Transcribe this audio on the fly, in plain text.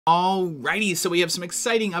Alrighty, so we have some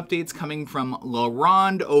exciting updates coming from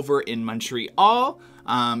Ronde over in Montreal.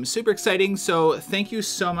 Super exciting. So thank you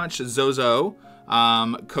so much, Zozo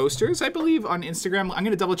Coasters, I believe, on Instagram. I'm going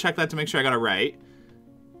to double check that to make sure I got it right.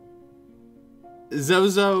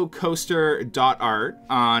 ZozoCoaster.art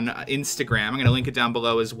on Instagram. I'm going to link it down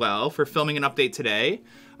below as well for filming an update today.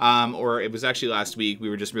 Or it was actually last week. We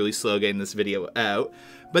were just really slow getting this video out.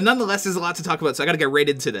 But nonetheless, there's a lot to talk about, so I gotta get right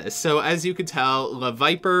into this. So as you could tell, La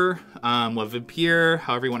Viper, La Vipere,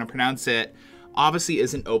 however you want to pronounce it, obviously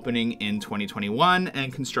isn't opening in 2021,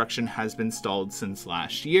 and construction has been stalled since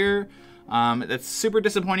last year. That's super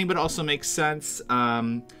disappointing, but also makes sense.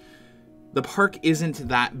 The park isn't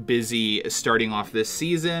that busy starting off this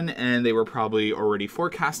season, and they were probably already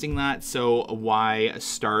forecasting that, so why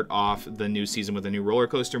start off the new season with a new roller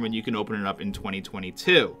coaster when you can open it up in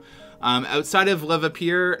 2022? Outside of La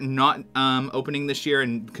Vipere not opening this year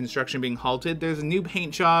and construction being halted, there's a new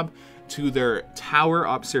paint job to their Tower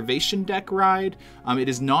Observation Deck ride. It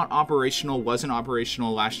is not operational, wasn't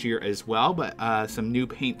operational last year as well, but some new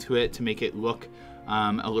paint to it to make it look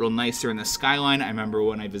a little nicer in the skyline. I remember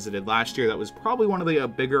when I visited last year, that was probably one of the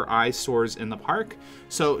bigger eyesores in the park.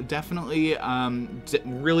 So definitely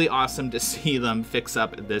really awesome to see them fix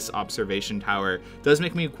up this observation tower. Does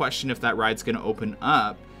make me question if that ride's going to open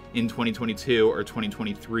up in 2022 or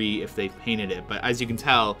 2023 if they've painted it. But as you can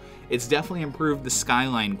tell, it's definitely improved the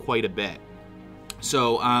skyline quite a bit.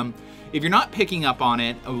 So if you're not picking up on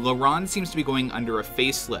it, Ronde seems to be going under a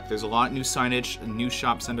facelift. There's a lot of new signage, new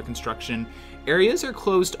shops under construction. Areas are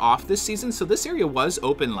closed off this season, so this area was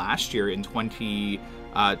open last year in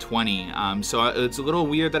 2020. So it's a little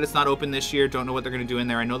weird that it's not open this year. Don't know what they're going to do in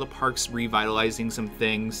there. I know the park's revitalizing some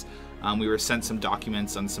things. We were sent some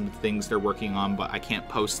documents on some things they're working on, but I can't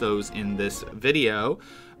post those in this video.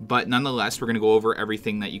 But nonetheless, we're going to go over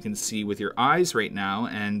everything that you can see with your eyes right now.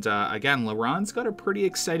 And again, Ronde's got a pretty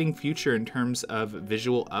exciting future in terms of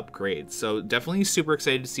visual upgrades. So definitely super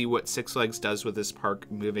excited to see what Six Flags does with this park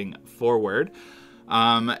moving forward.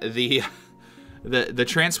 The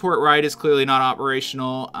transport ride is clearly not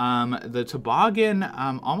operational. The toboggan,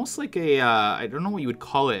 almost like a, I don't know what you would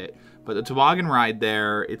call it, but the toboggan ride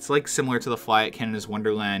there, it's like similar to the Fly at Canada's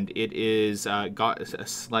Wonderland. It is got a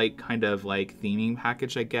slight kind of like theming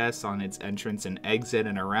package, I guess, on its entrance and exit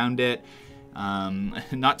and around it.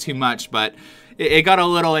 Not too much, but it got a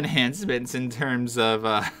little enhancements in terms of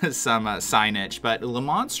some signage. But Le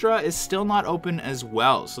Monstre is still not open as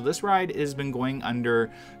well. So this ride has been going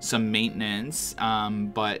under some maintenance.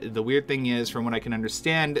 But the weird thing is, from what I can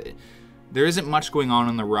understand, there isn't much going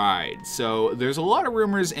on the ride. So there's a lot of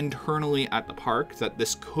rumors internally at the park that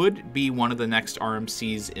this could be one of the next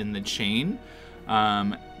RMCs in the chain.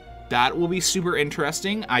 That will be super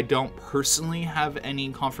interesting. I don't personally have any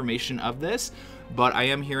confirmation of this, but I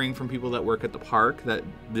am hearing from people that work at the park that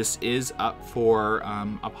this is up for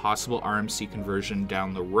a possible RMC conversion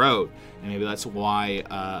down the road. And maybe that's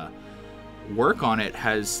why work on it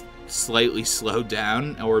has slightly slowed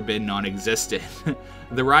down or been non-existent.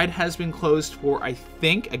 The ride has been closed for, I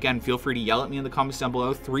think, again, feel free to yell at me in the comments down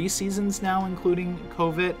below, 3 seasons now, including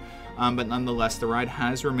COVID. But nonetheless, the ride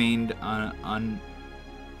has remained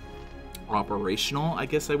operational, I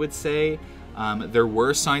guess I would say. There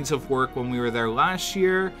were signs of work when we were there last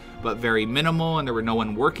year, but very minimal, and there were no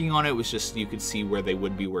one working on it. It was just, you could see where they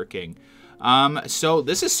would be working. So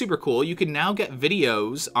this is super cool. You can now get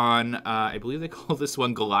videos on, I believe they call this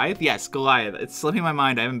one Goliath. Yes, Goliath. It's slipping my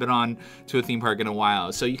mind. I haven't been on to a theme park in a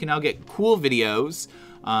while. So you can now get cool videos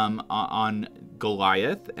on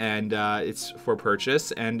Goliath, and it's for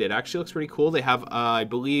purchase, and it actually looks pretty cool. They have, I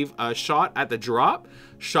believe, a shot at the drop,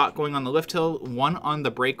 shot going on the lift hill, one on the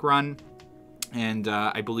brake run, and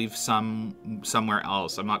I believe somewhere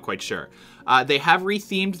else. I'm not quite sure. They have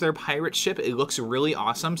rethemed their pirate ship. It looks really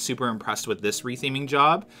awesome. Super impressed with this retheming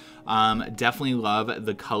job. Definitely love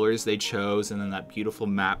the colors they chose, and then that beautiful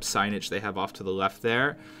map signage they have off to the left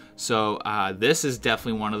there. So this is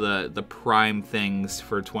definitely one of the prime things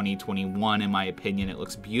for 2021, in my opinion. It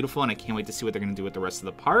looks beautiful, and I can't wait to see what they're going to do with the rest of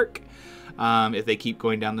the park. If they keep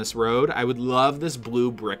going down this road, I would love this blue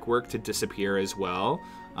brickwork to disappear as well.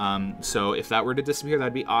 So if that were to disappear,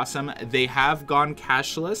 that'd be awesome. They have gone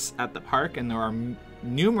cashless at the park, and there are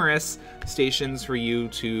numerous stations for you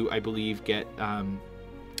to, I believe, get, I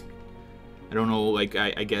don't know, like,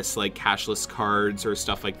 I guess, like, cashless cards or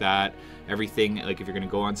stuff like that. Everything, like, if you're going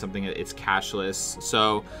to go on something, it's cashless.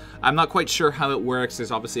 So I'm not quite sure how it works.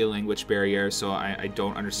 There's obviously a language barrier, so I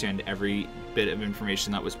don't understand every bit of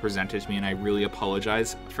information that was presented to me, and I really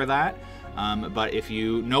apologize for that. But if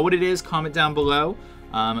you know what it is, comment down below.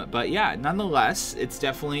 But yeah, nonetheless, it's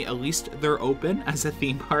definitely, at least they're open as a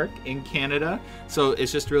theme park in Canada. So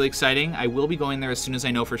it's just really exciting. I will be going there as soon as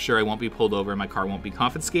I know for sure I won't be pulled over and my car won't be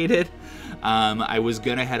confiscated. I was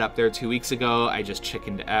gonna head up there 2 weeks ago. I just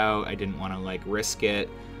chickened out. I didn't want to like risk it.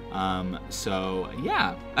 So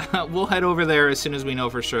yeah, we'll head over there as soon as we know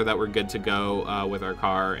for sure that we're good to go with our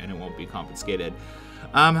car and it won't be confiscated.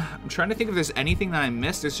 I'm trying to think if there's anything that I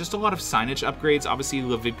missed. There's just a lot of signage upgrades. Obviously,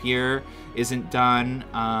 Le Vipier isn't done.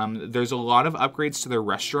 There's a lot of upgrades to their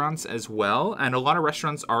restaurants as well, and a lot of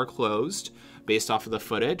restaurants are closed based off of the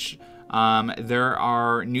footage. There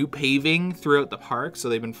are new paving throughout the park, so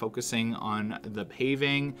they've been focusing on the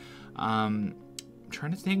paving. I'm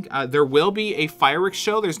trying to think. There will be a fireworks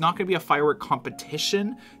show. There's not going to be a firework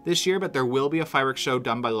competition this year, but there will be a fireworks show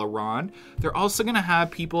done by Ronde. They're also going to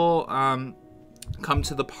have people come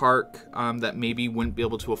to the park that maybe wouldn't be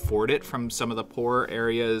able to afford it from some of the poorer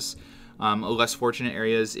areas, less fortunate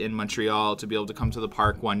areas in Montreal, to be able to come to the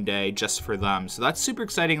park one day just for them. So that's super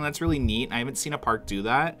exciting. That's really neat. I haven't seen a park do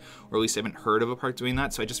that, or at least I haven't heard of a park doing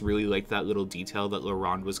that. So I just really like that little detail that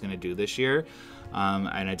Ronde was going to do this year.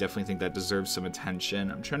 And I definitely think that deserves some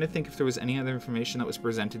attention. I'm trying to think if there was any other information that was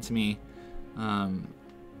presented to me from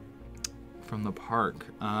the park.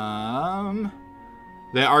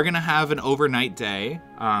 They are going to have an overnight day,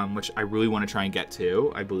 which I really want to try and get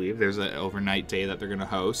to. I believe there's an overnight day that they're going to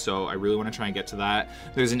host, so I really want to try and get to that.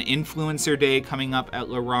 There's an influencer day coming up at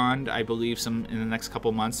Ronde. I believe in the next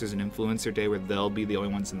couple months, there's an influencer day where they'll be the only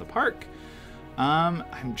ones in the park. I'm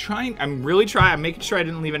making sure I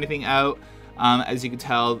didn't leave anything out. As you can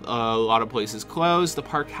tell, a lot of places closed. The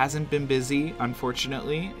park hasn't been busy,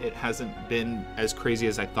 unfortunately. It hasn't been as crazy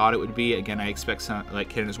as I thought it would be. Again, I expect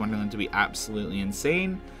Canada's Wonderland to be absolutely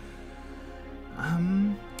insane.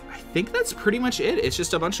 I think that's pretty much it. It's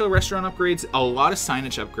just a bunch of restaurant upgrades, a lot of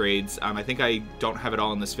signage upgrades. I think I don't have it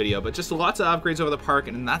all in this video, but just lots of upgrades over the park,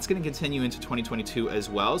 and that's going to continue into 2022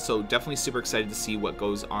 as well. So definitely super excited to see what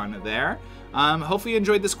goes on there. Hopefully you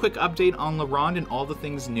enjoyed this quick update on Ronde and all the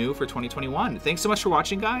things new for 2021. Thanks so much for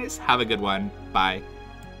watching, guys. Have a good one. Bye.